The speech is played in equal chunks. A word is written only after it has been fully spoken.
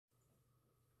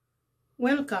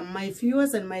Welcome, my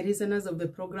viewers and my listeners of the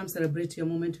program Celebrate Your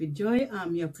Moment with Joy.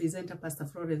 I'm your presenter,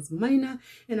 Pst.Florence Maina,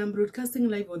 and I'm broadcasting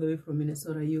live all the way from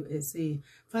Minnesota, USA.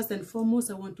 First and foremost,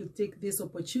 I want to take this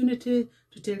opportunity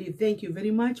to tell you thank you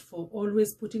very much for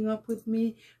always putting up with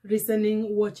me,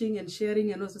 listening, watching, and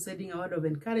sharing, and also sending a word of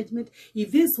encouragement.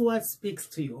 If this word speaks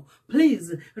to you,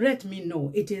 please let me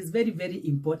know. It is very, very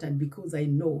important because I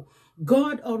know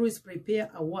God always prepare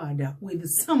a word with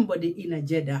somebody in a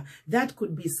Jeddah. That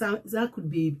could be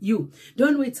you.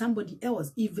 Don't wait somebody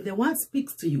else. If the word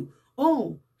speaks to you,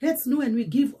 let's know, and we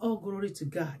give all glory to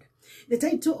God. The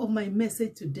title of my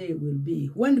message today will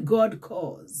be When God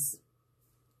Calls.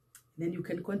 Then you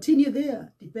can continue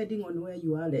there depending on where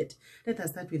you are at. Let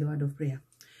us start with a word of prayer.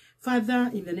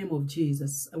 Father, in the name of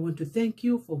Jesus, I want to thank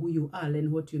you for who you are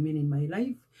and what you mean in my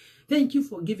life. Thank you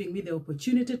for giving me the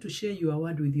opportunity to share your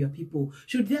word with your people.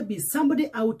 Should there be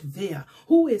somebody out there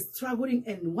who is struggling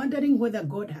and wondering whether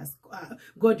God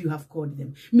you have called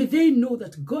them, may they know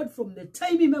that God, from the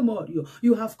time immemorial,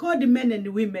 you have called men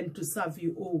and women to serve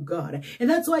you, oh God. And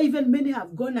that's why even many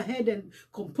have gone ahead and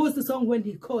composed the song, When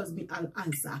He Calls Me, I'll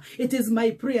Answer. It is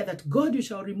my prayer that God, you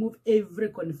shall remove every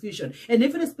confusion and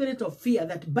every spirit of fear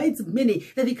that bites many,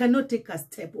 that they cannot take a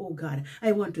step, oh God.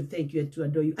 I want to thank you and to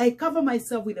adore you. I cover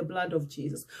myself with the blood of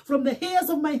Jesus, from the hairs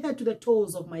of my head to the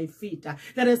toes of my feet,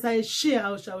 that as I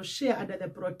shall share under the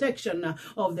protection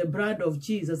of the blood of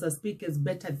Jesus. I speak as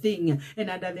better thing, and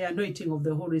under the anointing of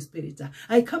the Holy Spirit.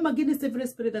 I come against every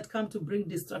spirit that comes to bring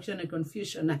destruction and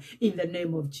confusion in the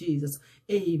name of Jesus.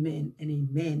 Amen and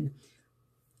amen.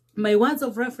 My words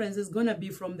of reference is going to be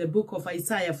from the book of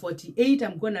Isaiah 48.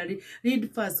 I'm going to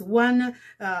read verse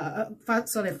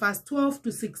 12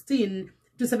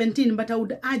 to 17, but I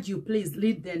would urge you, please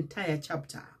read the entire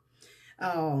chapter.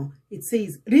 It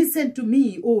says, Listen to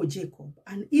me, O Jacob,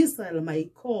 and Israel, my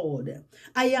called.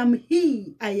 I am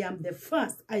he, I am the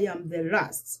first, I am the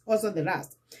last, also the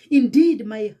last. Indeed,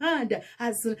 my hand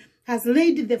has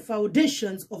laid the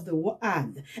foundations of the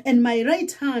earth, and my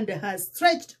right hand has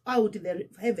stretched out the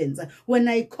heavens. When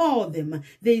I call them,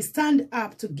 they stand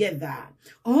up together.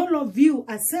 All of you,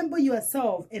 assemble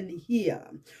yourself and hear.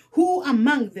 Who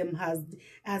among them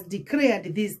has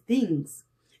declared these things?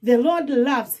 The Lord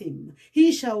loves him.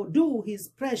 He shall do his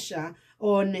pressure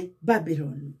on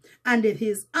Babylon, and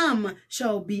his arm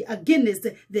shall be against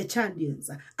the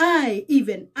Chaldeans.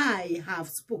 Even I have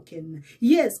spoken.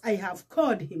 Yes, I have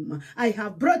called him. I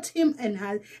have brought him,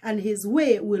 and his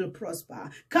way will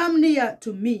prosper. Come near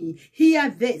to me.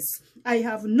 Hear this. I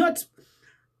have not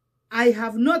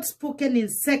spoken in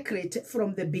secret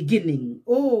from the beginning.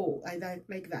 Oh, I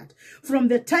like that. From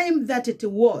the time that it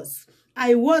was,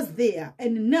 I was there,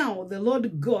 and now the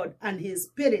Lord God and his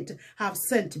Spirit have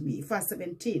sent me. Verse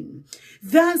 17.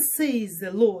 Thus says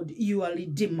the Lord, your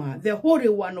Redeemer, the Holy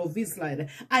One of Israel.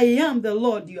 I am the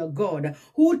Lord your God,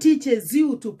 who teaches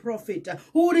you to profit,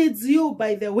 who leads you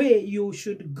by the way you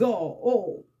should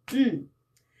go.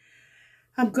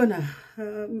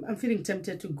 I'm feeling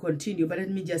tempted to continue, but let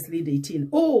me just read 18.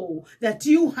 Oh, that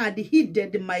you had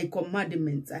heeded my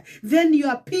commandments. Then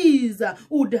your peace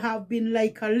would have been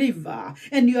like a river,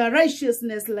 and your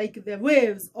righteousness like the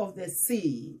waves of the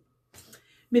sea.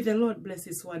 May the Lord bless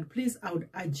his word. Please, I would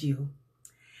urge you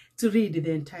to read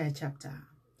the entire chapter.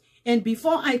 And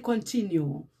before I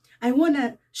continue, I want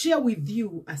to share with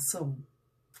you a song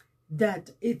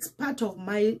that it's part of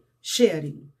my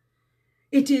sharing.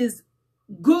 It is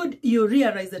good you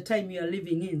realize the time you are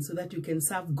living in so that you can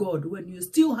serve God when you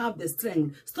still have the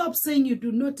strength. Stop saying you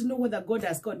do not know whether God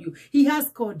has called you. He has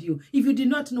called you. If you do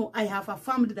not know, I have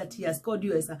affirmed that he has called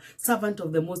you as a servant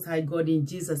of the Most High God in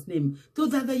Jesus' name.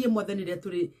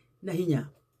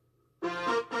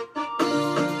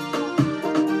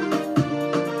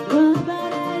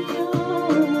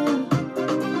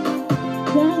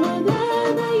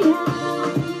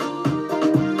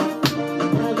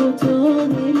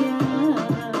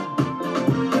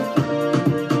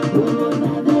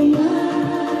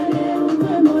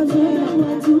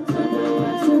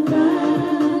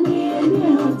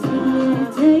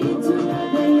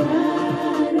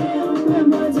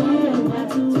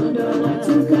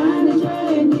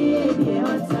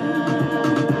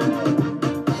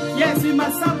 Yes, we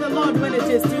must serve the Lord when it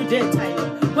is still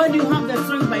daytime, when you have the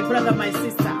strength, my brother, my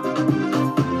sister.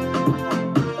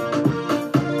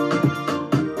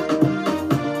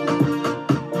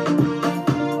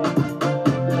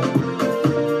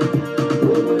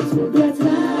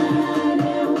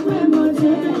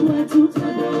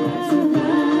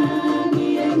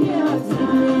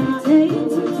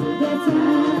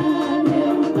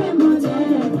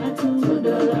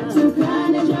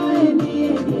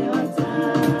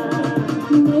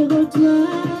 Never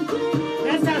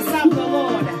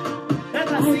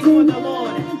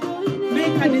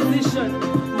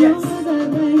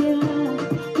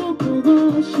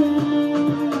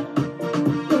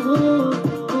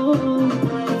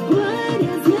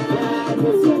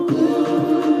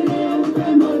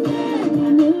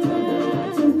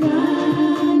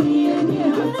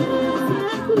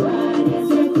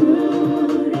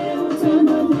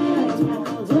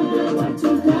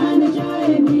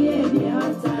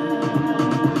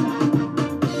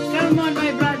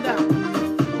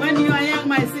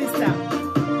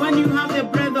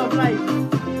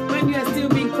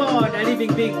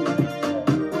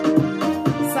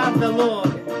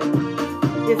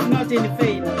It's not in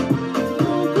vain.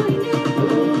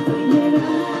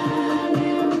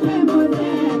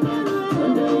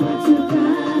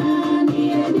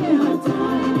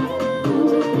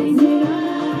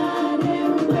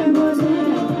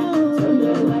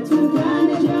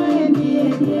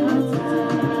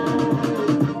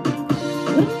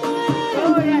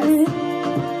 Oh yes.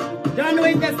 Don't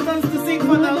wait the stones to sing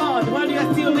for the Lord while you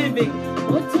are still living.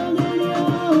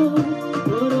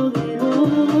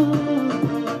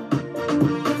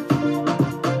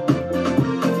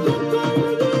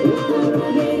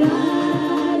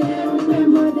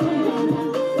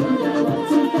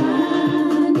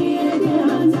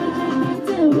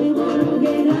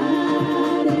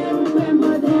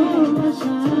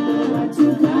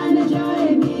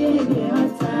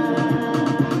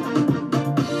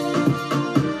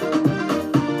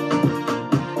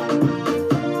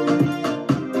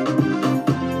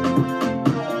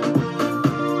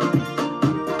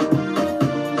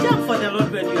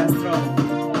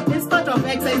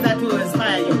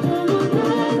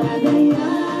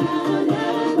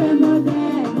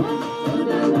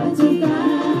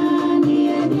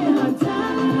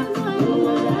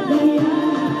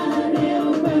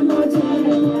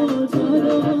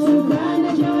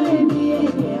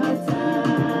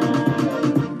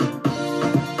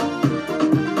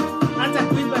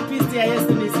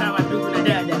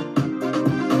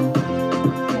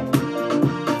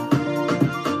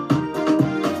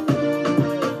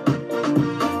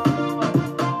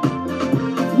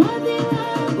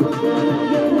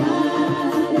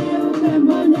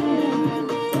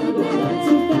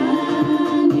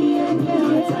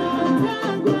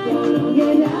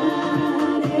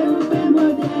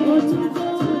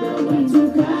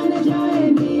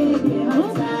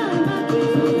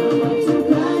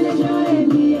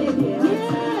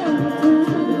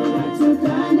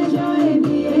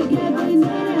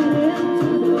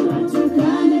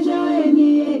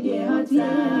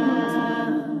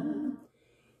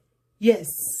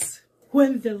 Yes,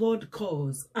 when the Lord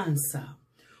calls, answer.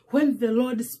 When the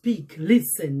Lord speaks,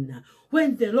 listen.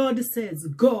 When the Lord says,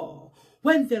 go.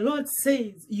 When the Lord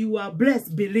says you are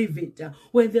blessed, believe it.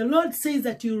 When the Lord says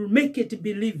that you'll make it,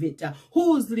 believe it.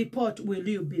 Whose report will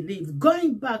you believe?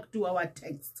 Going back to our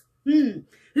text.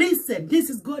 Listen, this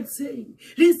is God saying,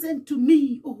 listen to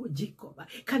me, oh Jacob.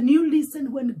 Can you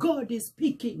listen when God is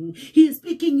speaking? He is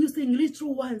speaking using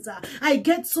literal ones. I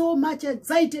get so much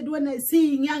excited when I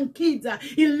see young kids,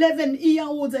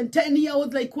 11-year-olds and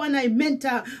 10-year-olds, like when I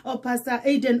mentor Pastor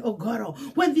Aiden Ogoro.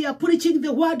 When they are preaching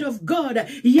the word of God,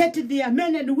 yet there are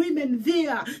men and women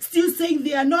there still saying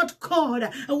they are not called.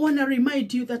 I want to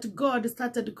remind you that God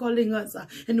started calling us.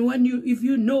 And when if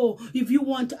you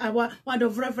want our word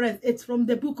of reference, it's from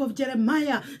the book of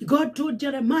Jeremiah. God told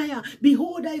Jeremiah,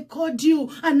 behold, I called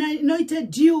you and I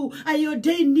anointed you. I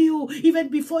ordained you even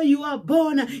before you are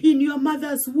born in your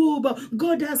mother's womb.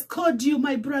 God has called you,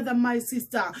 my brother, my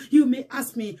sister. You may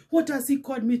ask me, what has he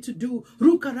called me to do?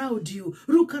 Look around you.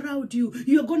 Look around you.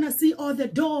 You're going to see all the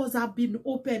doors have been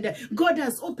opened. God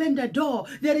has opened a door.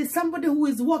 There is somebody who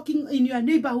is walking in your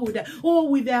neighborhood,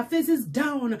 with their faces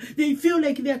down. They feel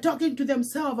like they're talking to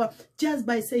themselves just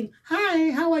by saying, hi,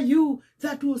 how are you?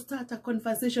 That will start a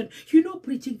conversation.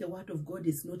 Preaching the word of God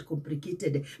is not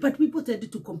complicated, but people tend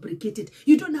to complicate it.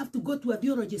 You don't have to go to a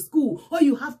theology school. All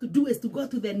you have to do is to go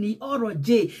to the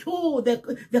neology. Oh,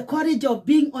 the courage of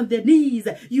being on the knees.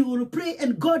 You will pray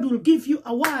and God will give you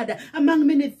a word. Among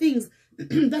many things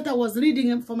that I was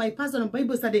reading for my personal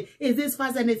Bible study is this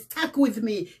verse, and it stuck with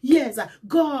me. Yes,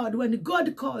 God, when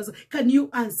God calls, can you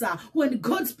answer? When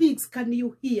God speaks, can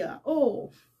you hear?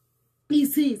 Oh, he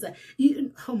says,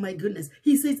 oh my goodness,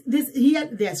 he says this here,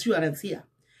 the assurance here.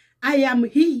 I am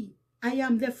he, I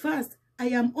am the first, I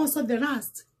am also the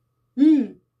last.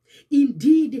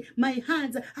 Indeed, my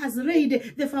hand has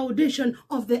laid the foundation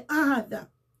of the earth.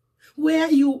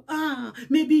 Where you are,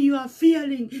 maybe you are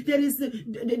feeling there is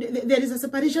a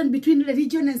separation between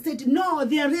religion and state. No,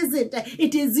 there isn't.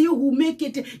 It is you who make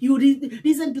it. You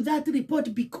listen to that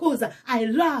report, because I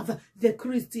love the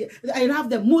Christian, I love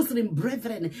the Muslim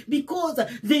brethren, because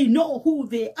they know who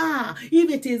they are. If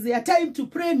it is their time to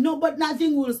pray,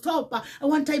 nothing will stop.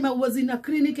 One time I was in a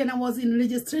clinic and I was in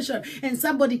registration, and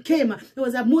somebody came. It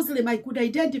was a Muslim I could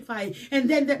identify, and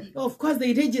then of course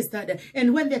they registered.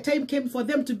 And when the time came for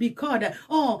them to be called,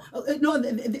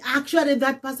 actually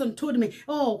that person told me,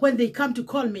 when they come to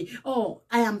call me,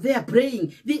 I am there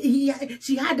praying.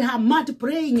 She had her mat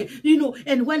praying,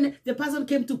 and when the person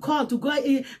came to call to go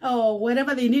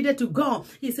wherever they needed to go,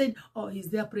 he said, he's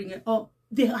there praying.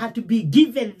 they had to be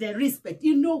given the respect.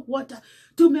 You know what?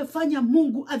 Tumefanya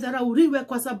Mungu adharauriwe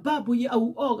kwa sababu ya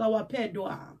uoga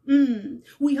wapendwa.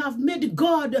 We have made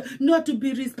God not to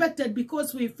be respected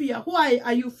because we fear. Why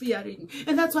are you fearing?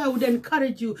 And that's why I would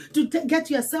encourage you to get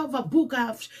yourself a book. I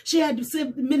have shared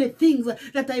so many things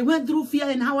that I went through fear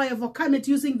and how I overcome it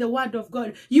using the word of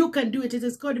God. You can do it. It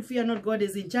is called Fear Not, God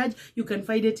is in Charge. You can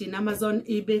find it in Amazon,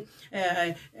 eBay.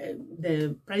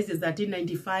 The price is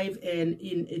 $13.95, and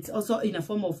it's also in a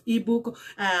form of ebook,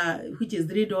 which is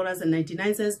 $3.99.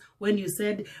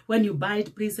 When you buy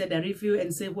it, please send a review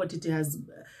and say what it has,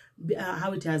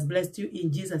 how it has blessed you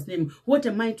in Jesus' name. What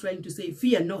am I trying to say?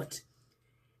 Fear not.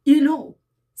 You know,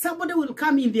 somebody will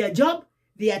come in their job,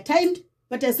 they are timed,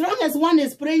 but as long as one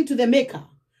is praying to the Maker,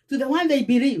 to the one they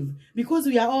believe, because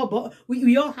we are all,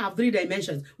 we all have 3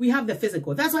 dimensions. We have the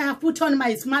physical. That's why I have put on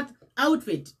my smart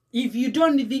outfit. If you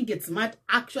don't think it's smart,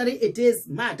 actually it is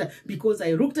smart, because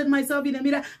I looked at myself in the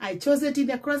mirror, I chose it in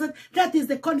the closet. That is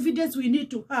the confidence we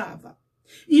need to have.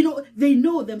 You know, they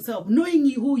know themselves, knowing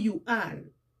who you are.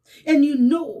 And you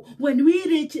know, when we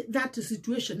reach that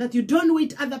situation, that you don't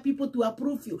wait other people to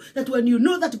approve you, that when you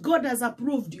know that God has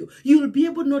approved you, you'll be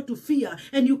able not to fear,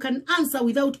 and you can answer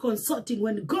without consulting.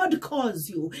 When God calls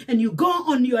you and you go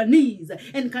on your knees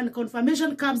and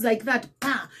confirmation comes like that,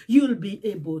 you'll be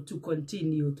able to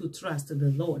continue to trust the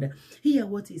Lord. Hear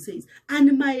what he says.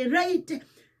 And my right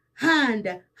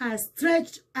hand has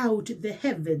stretched out the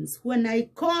heavens. When I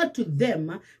call to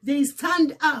them, they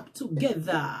stand up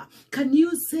together. Can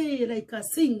you say like a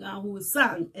singer who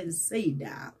sang and said,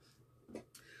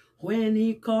 when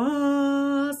he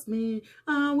calls me,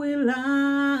 I will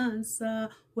answer.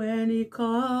 When he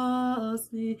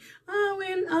calls me, I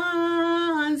will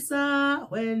answer.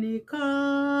 When he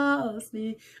calls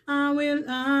me, I will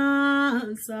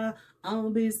answer. I'll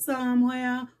be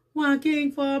somewhere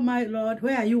working for my Lord.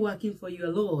 Where are you working for your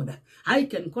Lord? I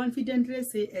can confidently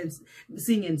say and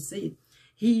sing and say,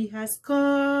 he has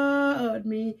called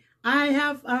me, I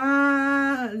have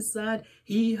answered.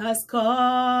 He has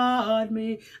called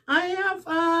me, I have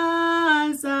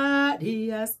answered. He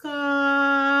has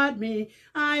called me,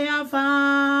 I have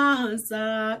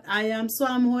answered. I am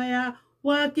somewhere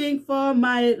working for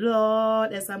my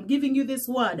Lord. As I'm giving you this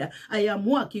word, I am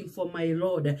working for my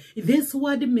Lord. This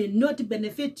word may not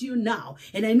benefit you now.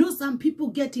 And I know some people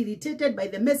get irritated by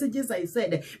the messages I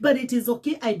said, but it is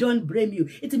okay. I don't blame you.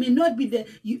 It may not be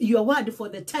your word for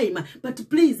the time, but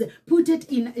please put it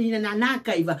in an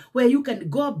archive where you can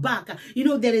go back. You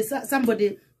know, there is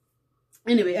somebody...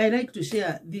 Anyway, I like to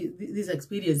share these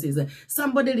experiences.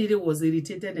 Somebody really was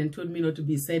irritated and told me not to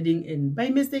be sending, and by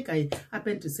mistake, I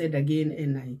happened to send again,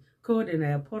 and I called and I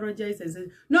apologized and said,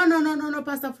 no,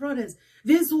 Pastor Florence,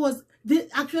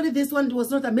 actually this one was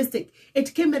not a mistake.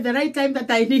 It came at the right time that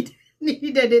I needed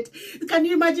it. Can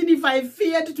you imagine if I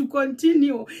feared to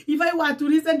continue? If I were to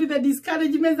listen to the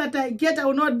discouragement that I get, I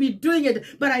will not be doing it.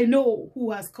 But I know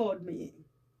who has called me.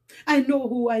 I know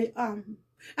who I am.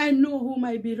 I know whom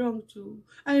I belong to.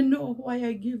 I know why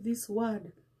I give this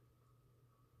word.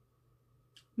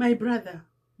 My brother,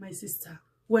 my sister,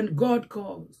 when God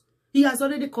calls, he has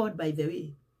already called, by the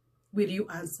way. Will you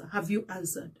answer? Have you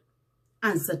answered?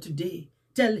 Answer today.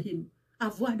 Tell him,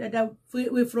 I've wandered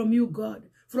away from you, God,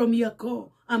 from your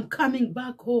call. I'm coming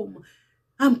back home.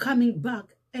 I'm coming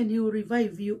back, and he will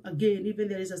revive you again. Even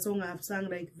there is a song I have sung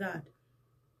like that.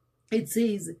 It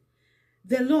says,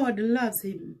 the Lord loves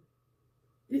him.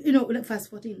 You know, verse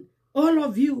 14. All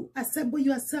of you, assemble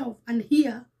yourself and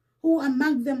hear who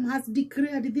among them has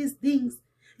declared these things.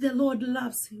 The Lord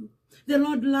loves you. The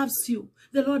Lord loves you.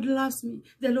 The Lord loves me.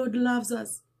 The Lord loves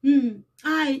us.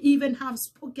 I even have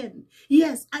spoken.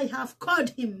 Yes, I have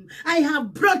called him. I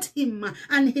have brought him,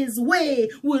 and his way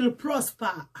will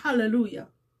prosper. Hallelujah.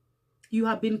 You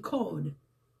have been called.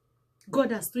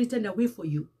 God has straightened a way for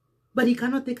you, but he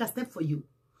cannot take a step for you.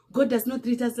 God does not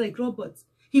treat us like robots.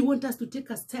 He wants us to take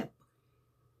a step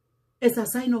as a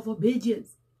sign of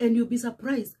obedience. And you'll be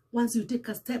surprised once you take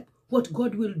a step what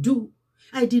God will do.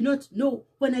 I did not know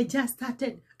when I just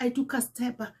started. I took a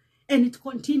step and it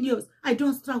continues. I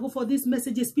don't struggle for these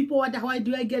messages. People wonder, why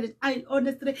do I get it?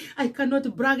 Honestly, I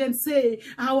cannot brag and say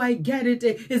how I get it.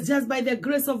 It's just by the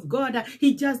grace of God.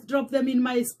 He just dropped them in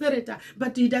my spirit.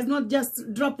 But he does not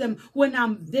just drop them when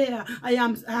I'm there. I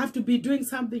have to be doing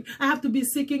something. I have to be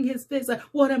seeking his face.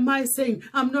 What am I saying?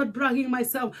 I'm not bragging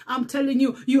myself. I'm telling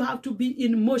you, you have to be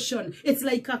in motion. It's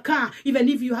like a car. Even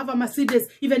if you have a Mercedes,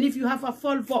 even if you have a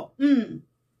Volvo.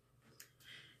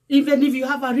 Even if you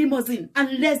have a limousine,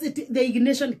 unless the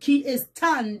ignition key is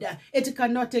turned, it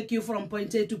cannot take you from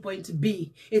point A to point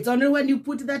B. It's only when you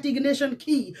put that ignition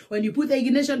key. When you put the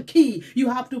ignition key, you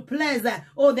have to press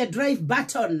the drive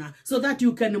button so that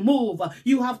you can move.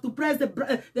 You have to press the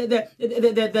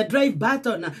drive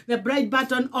button, the bright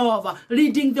button of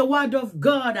reading the word of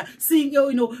God, seeing,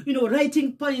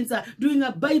 writing points, doing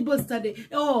a Bible study,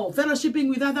 fellowshipping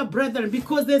with other brethren,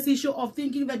 because this issue of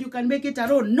thinking that you can make it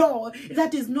alone. No,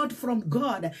 that is not from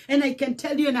God. And I can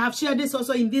tell you, and I have shared this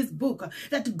also in this book,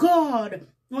 that God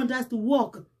wants us to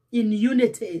walk in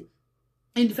unity,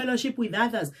 in fellowship with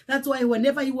others. That's why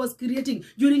whenever he was creating,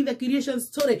 during the creation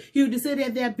story, he would say,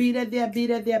 let there be, let there be,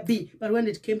 let there be. But when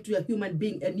it came to a human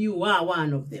being, and you are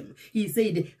one of them, he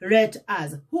said, let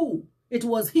us. Who? It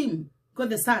was him,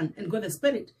 God the Son and God the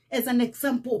Spirit. As an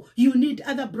example, you need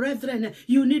other brethren.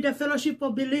 You need a fellowship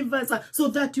of believers so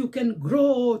that you can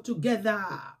grow together.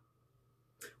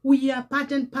 We are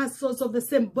part and parcels of the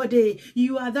same body.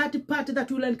 You are that part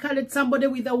that will encourage somebody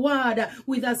with a word,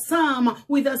 with a psalm,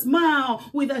 with a smile,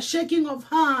 with a shaking of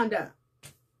hand.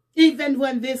 Even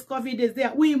when this COVID is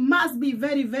there, we must be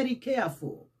very, very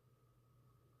careful.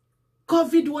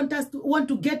 COVID want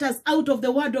to get us out of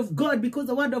the word of God, because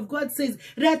the word of God says,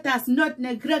 let us not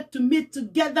neglect to meet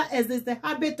together as is the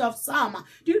habit of some.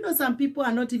 Do you know some people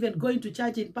are not even going to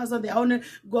church in person? They're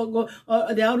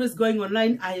always going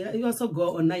online. I also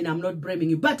go online. I'm not blaming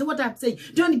you. But what I'm saying,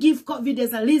 don't give COVID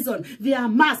as a reason. They are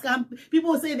masks.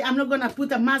 People say, I'm not going to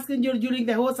put a mask in you during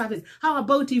the whole service. How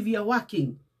about if you're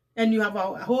working? And you have a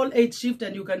whole 8 shift,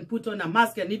 and you can put on a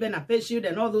mask and even a face shield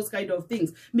and all those kind of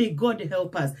things. May God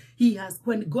help us.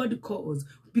 When God calls,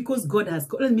 because God has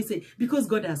called, let me say, because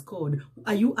God has called,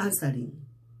 are you answering?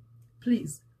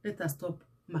 Please, let us stop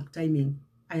mark timing.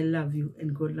 I love you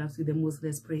and God loves you the most.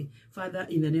 Let's pray. Father,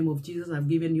 in the name of Jesus, I've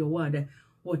given your word.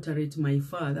 Water it, my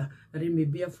Father, that it may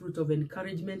bear fruit of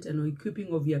encouragement and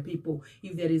equipping of your people.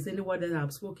 If there is any word that I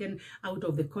have spoken out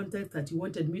of the context that you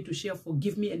wanted me to share,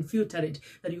 forgive me and filter it,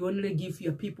 that you only give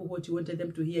your people what you wanted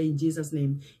them to hear, in Jesus'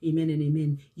 name. Amen and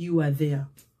amen. You are there.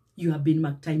 You have been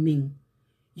mark timing.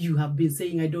 You have been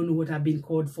saying, I don't know what I've been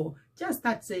called for. Just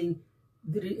start saying,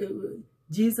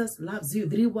 Jesus loves you.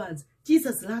 3 words.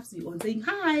 Jesus loves you. On saying,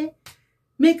 hi.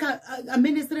 Make a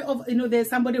ministry of, there's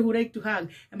somebody who likes to hug.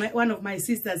 One of my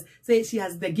sisters says she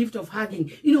has the gift of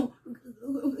hugging. You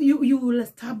will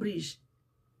establish.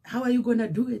 How are you going to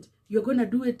do it? You're going to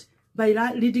do it by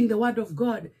reading the word of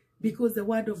God, because the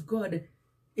word of God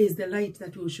is the light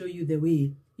that will show you the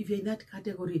way. If you're in that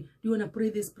category, do you want to pray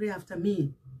this prayer after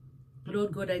me?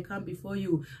 Lord God, I come before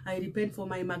you. I repent for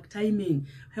my mark timing.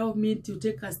 Help me to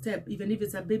take a step, even if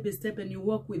it's a baby step, and you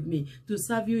walk with me to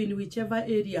serve you in whichever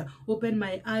area. Open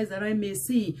my eyes that I may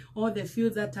see all the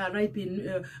fields that are ripe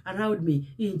around me.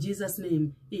 In Jesus'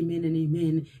 name, amen and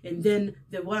amen. And then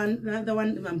the other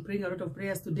one, I'm praying a lot of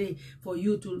prayers today for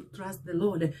you to trust the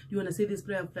Lord. You want to say this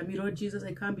prayer after me? Lord Jesus,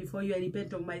 I come before you. I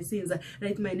repent of my sins.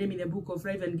 Write my name in the book of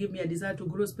life and give me a desire to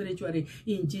grow spiritually.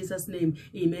 In Jesus' name,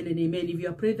 amen and amen. If you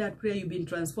have prayed that prayer, you've been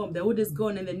transformed. The old is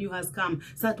gone and the new has come.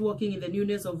 Start walking in the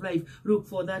newness of life. Look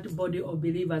for that body of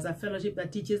believers, a fellowship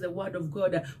that teaches the word of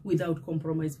God without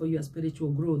compromise for your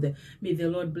spiritual growth. May the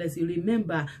Lord bless you.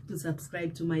 Remember to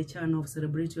subscribe to my channel,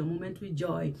 Celebrate Your Moment with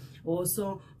Joy.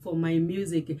 Also, for my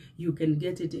music, you can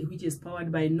get it, which is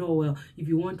powered by Noel. If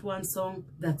you want one song,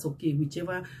 that's okay.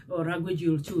 Whichever language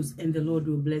you'll choose, and the Lord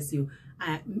will bless you.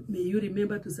 May you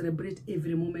remember to celebrate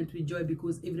every moment with joy,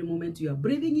 because every moment you are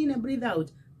breathing in and breathe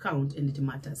out count, and it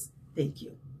matters. Thank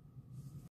you.